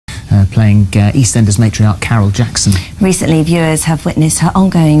playing Eastenders matriarch Carol Jackson. Recently, viewers have witnessed her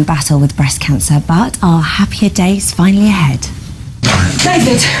ongoing battle with breast cancer, but are happier days finally ahead.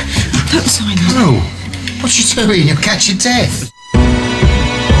 David, don't sign it. No. What you doing? You'll catch your death.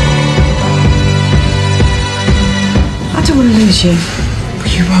 I don't want to lose you.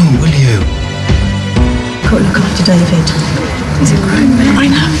 But you won't, will you? Got to look after David. He's a grown man. I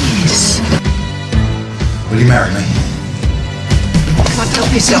know he is. Will you marry me? Can't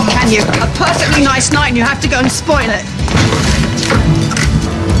help yourself, can you? A perfectly nice night and you have to go and spoil it.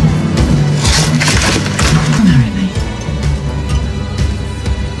 Marry me.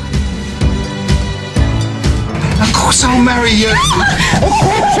 Of course I'll marry you.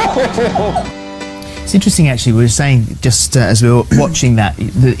 It's interesting, actually. We were saying just as we were watching that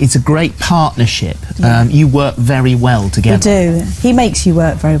it's a great partnership. Yeah. You work very well together. We do. He makes you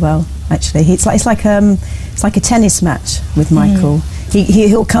work very well. Actually, it's like a tennis match with Michael.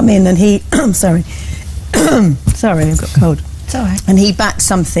 He'll come in and he sorry, sorry, I've got a cold. It's all right. And he bats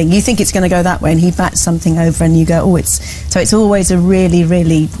something. You think it's going to go that way, and he bats something over, and you go, oh, it's always a really,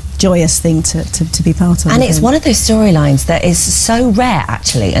 really joyous thing to be part of. And it's one of those storylines that is so rare,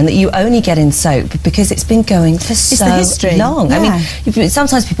 actually, and that you only get in soap because it's been going for so long. Yeah. I mean,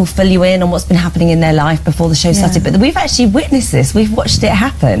 sometimes people fill you in on what's been happening in their life before the show started, but we've actually witnessed this. We've watched it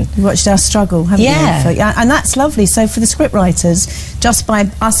happen. We watched our struggle, haven't we? And that's lovely. So for the scriptwriters, just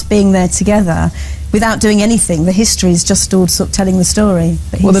by us being there together, without doing anything, the history is just all sort of telling the story.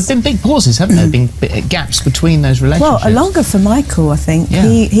 Well, there've been big pauses, haven't there? Been gaps between those relationships. Well, longer for Michael, I think. Yeah.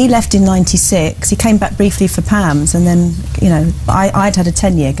 He left in '96. He came back briefly for Pam's, and then, you know, I'd had a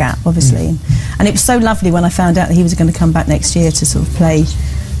 10-year gap, obviously. And it was so lovely when I found out that he was going to come back next year to sort of play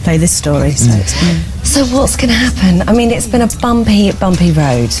this story. So it's been... So what's going to happen? I mean, it's been a bumpy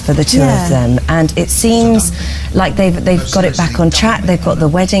road for the two of them, and it seems like they've got it back on track. They've got the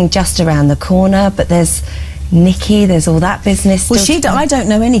wedding just around the corner, but there's Nikki, there's all that business. Well, I don't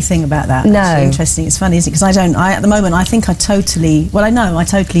know anything about that. No. Actually. Interesting. It's funny, isn't it? Because at the moment, I think I totally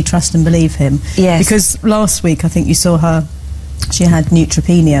trust and believe him. Yes. Because last week, I think you saw her. She had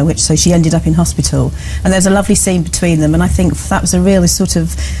neutropenia, so she ended up in hospital. And there's a lovely scene between them, and I think that was a real sort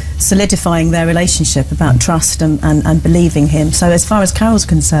of solidifying their relationship about trust and believing him. So as far as Carol's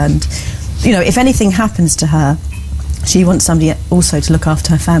concerned, you know, if anything happens to her, she wants somebody also to look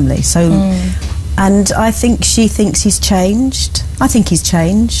after her family. So, and I think she thinks he's changed. I think he's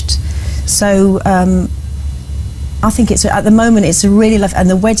changed. So I think it's, at the moment, it's a really lovely, and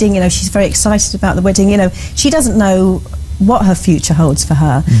the wedding, you know, she's very excited about the wedding. You know, she doesn't know what her future holds for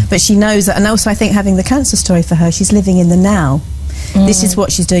her, but she knows that. And also, I think having the cancer story for her, she's living in the now. This is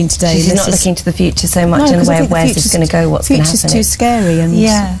what she's doing today. She's not looking to the future so much, and where's this going to go, what's going to happen. Future's too scary. And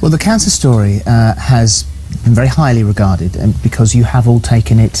well, the cancer story has been very highly regarded, and because you have all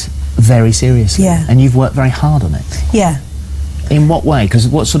taken it very seriously, and you've worked very hard on it. Yeah. In what way? Because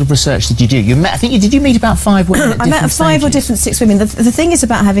what sort of research did you do? You met, did you meet about 5 women at I met 5 or different 6 women. The thing is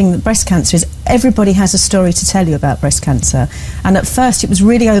about having breast cancer is everybody has a story to tell you about breast cancer. And at first it was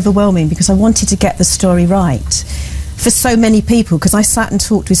really overwhelming because I wanted to get the story right for so many people, because I sat and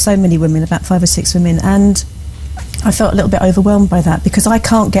talked with so many women, about 5 or 6 women, and I felt a little bit overwhelmed by that because I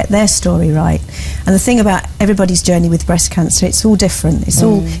can't get their story right. And the thing about everybody's journey with breast cancer, it's all different. It's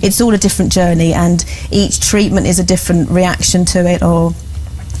all a different journey, and each treatment is a different reaction to it.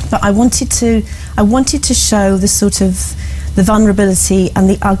 But I wanted to show the sort of the vulnerability and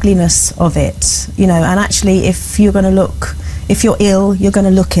the ugliness of it, you know. And actually, if you're ill, you're going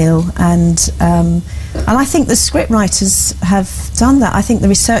to look ill, and I think the scriptwriters have done that. I think the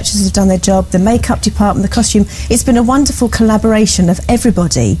researchers have done their job, the makeup department, the costume. It's been a wonderful collaboration of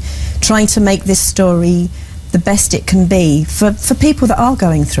everybody trying to make this story the best it can be for people that are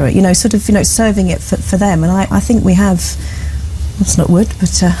going through it, you know, sort of, you know, serving it for them. And I think we have. That's not wood,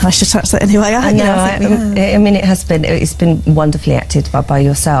 but I should touch that anyway. I mean, it's been wonderfully acted by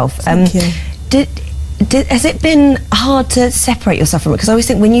yourself. Thank you. Has it been hard to separate yourself from it? Because I always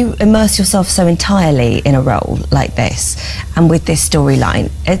think when you immerse yourself so entirely in a role like this and with this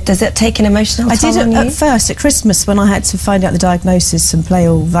storyline, does it take an emotional toll on you? At first, at Christmas, when I had to find out the diagnosis and play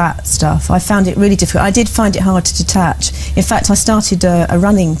all that stuff, I found it really difficult. I did find it hard to detach. In fact, I started a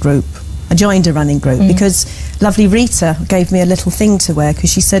running group. I joined a running group because lovely Rita gave me a little thing to wear,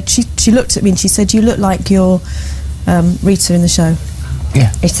 because she said, she looked at me and she said, "You look like you're Rita in the show."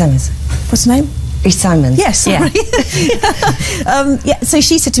 Yeah. East Simons. What's her name? East Simons. Yes, sorry. Yeah. So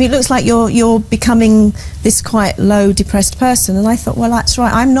she said to me, "It looks like you're becoming this quite low, depressed person." And I thought, well, that's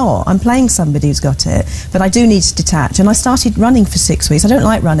right. I'm not. I'm playing somebody who's got it, but I do need to detach. And I started running for 6 weeks. I don't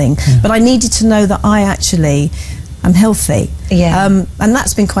like running, but I needed to know that I actually I'm healthy. Yeah. And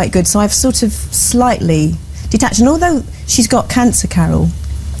that's been quite good. So I've sort of slightly detached. And although she's got cancer, Carol,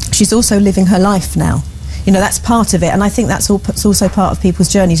 she's also living her life now. You know, that's part of it, and I think that's also part of people's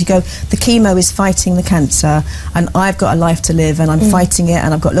journeys. You go, the chemo is fighting the cancer, and I've got a life to live, and I'm fighting it,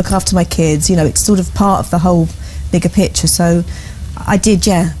 and I've got to look after my kids. You know, it's sort of part of the whole bigger picture. So I did,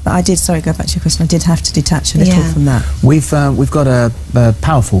 but I did, sorry, go back to your question, I did have to detach a little from that. We've got a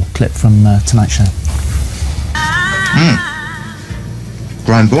powerful clip from tonight's show.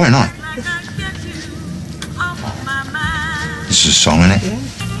 Growing boy, ain't I? This is a song, isn't it? Yeah.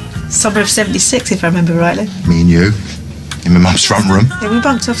 Summer of '76, if I remember rightly. Me and you, in my mum's front room. Yeah, we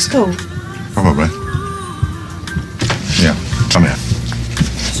bunked off school. Probably. Yeah, come here.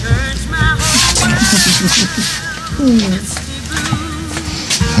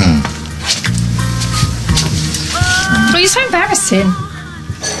 Oh, you're so embarrassing.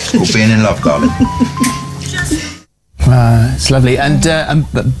 It's called being in love, darling. It's lovely, and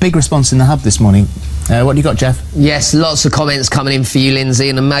a big response in the hub this morning. What do you got, Jeff? Yes, lots of comments coming in for you, Lindsay.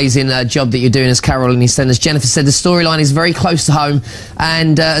 An amazing job that you're doing as Carol in Eastenders. Jennifer said the storyline is very close to home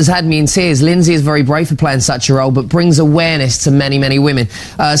and has had me in tears. Lindsay is very brave for playing such a role, but brings awareness to many, many women.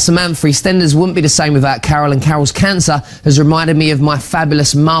 Samantha, Eastenders wouldn't be the same without Carol, and Carol's cancer has reminded me of my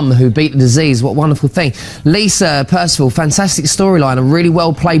fabulous mum who beat the disease. What a wonderful thing. Lisa Percival, fantastic storyline and really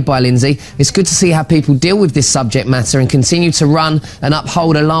well played by Lindsay. It's good to see how people deal with this subject matter and continue to run and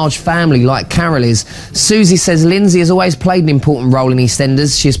uphold a large family like Carol is. Susie says Lindsay has always played an important role in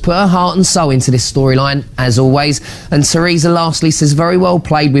EastEnders. She has put her heart and soul into this storyline, as always. And Teresa lastly says, very well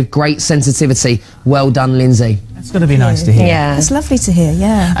played with great sensitivity. Well done, Lindsay. That's going to be nice to hear. Yeah. It's lovely to hear,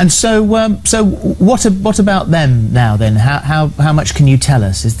 yeah. And so, what about them now then? How much can you tell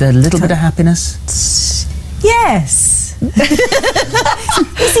us? Is there a little bit of happiness? Yes.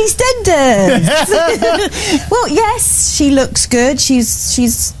 It's EastEnders. Well, yes, she looks good.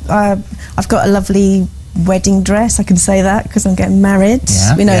 I've got a lovely wedding dress. I can say that because I'm getting married.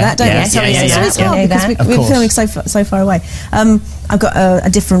 Yeah, we know that, don't we? Sorry, it's hard because we're filming so far away. I've got a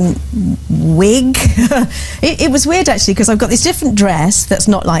different wig. It was weird actually because I've got this different dress that's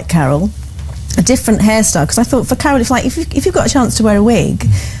not like Carol, a different hairstyle. Because I thought for Carol, it's like if you've got a chance to wear a wig,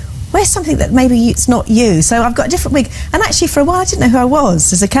 wear something that maybe it's not you. So I've got a different wig, and actually for a while I didn't know who I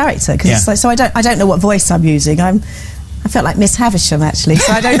was as a character because it's like, so I don't know what voice I'm using. I felt like Miss Havisham actually,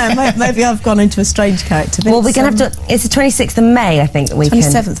 so I don't know. Maybe I've gone into a strange character. Well, we're going to have to. It's the 26th of May, I think, that we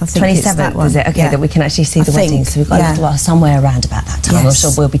 27th, I think. 27th, is it? Okay, that we can actually see the wedding. So we've got a little while, somewhere around about that time. I'm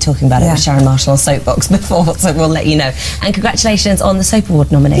sure we'll be talking about it with Sharon Marshall on Soapbox before, so we'll let you know. And congratulations on the Soap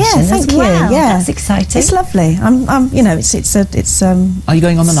Award nomination. Yeah, thank you. Wow, yeah, that's exciting. It's lovely. You know, it's. Are you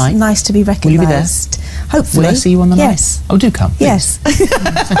going on the night? Nice to be recognised. Will you be there? Hopefully. Will I see you on the night? Yes. Oh, do come. Yes.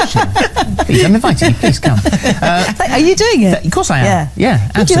 Please, I'm inviting you. Please come. Are you doing it? Of course I am.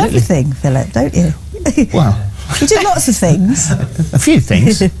 Yeah, absolutely. You do everything, Philip, don't you? Well, you do lots of things. A few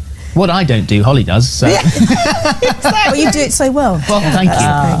things. What I don't do, Holly does. So. Yeah. Well, you do it so well. Well, thank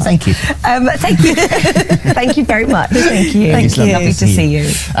you. Thank you. Thank you. Thank you very much. Thank you. Thank you. Lovely to see you.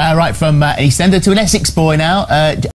 Right, from an Eastender to an Essex boy now.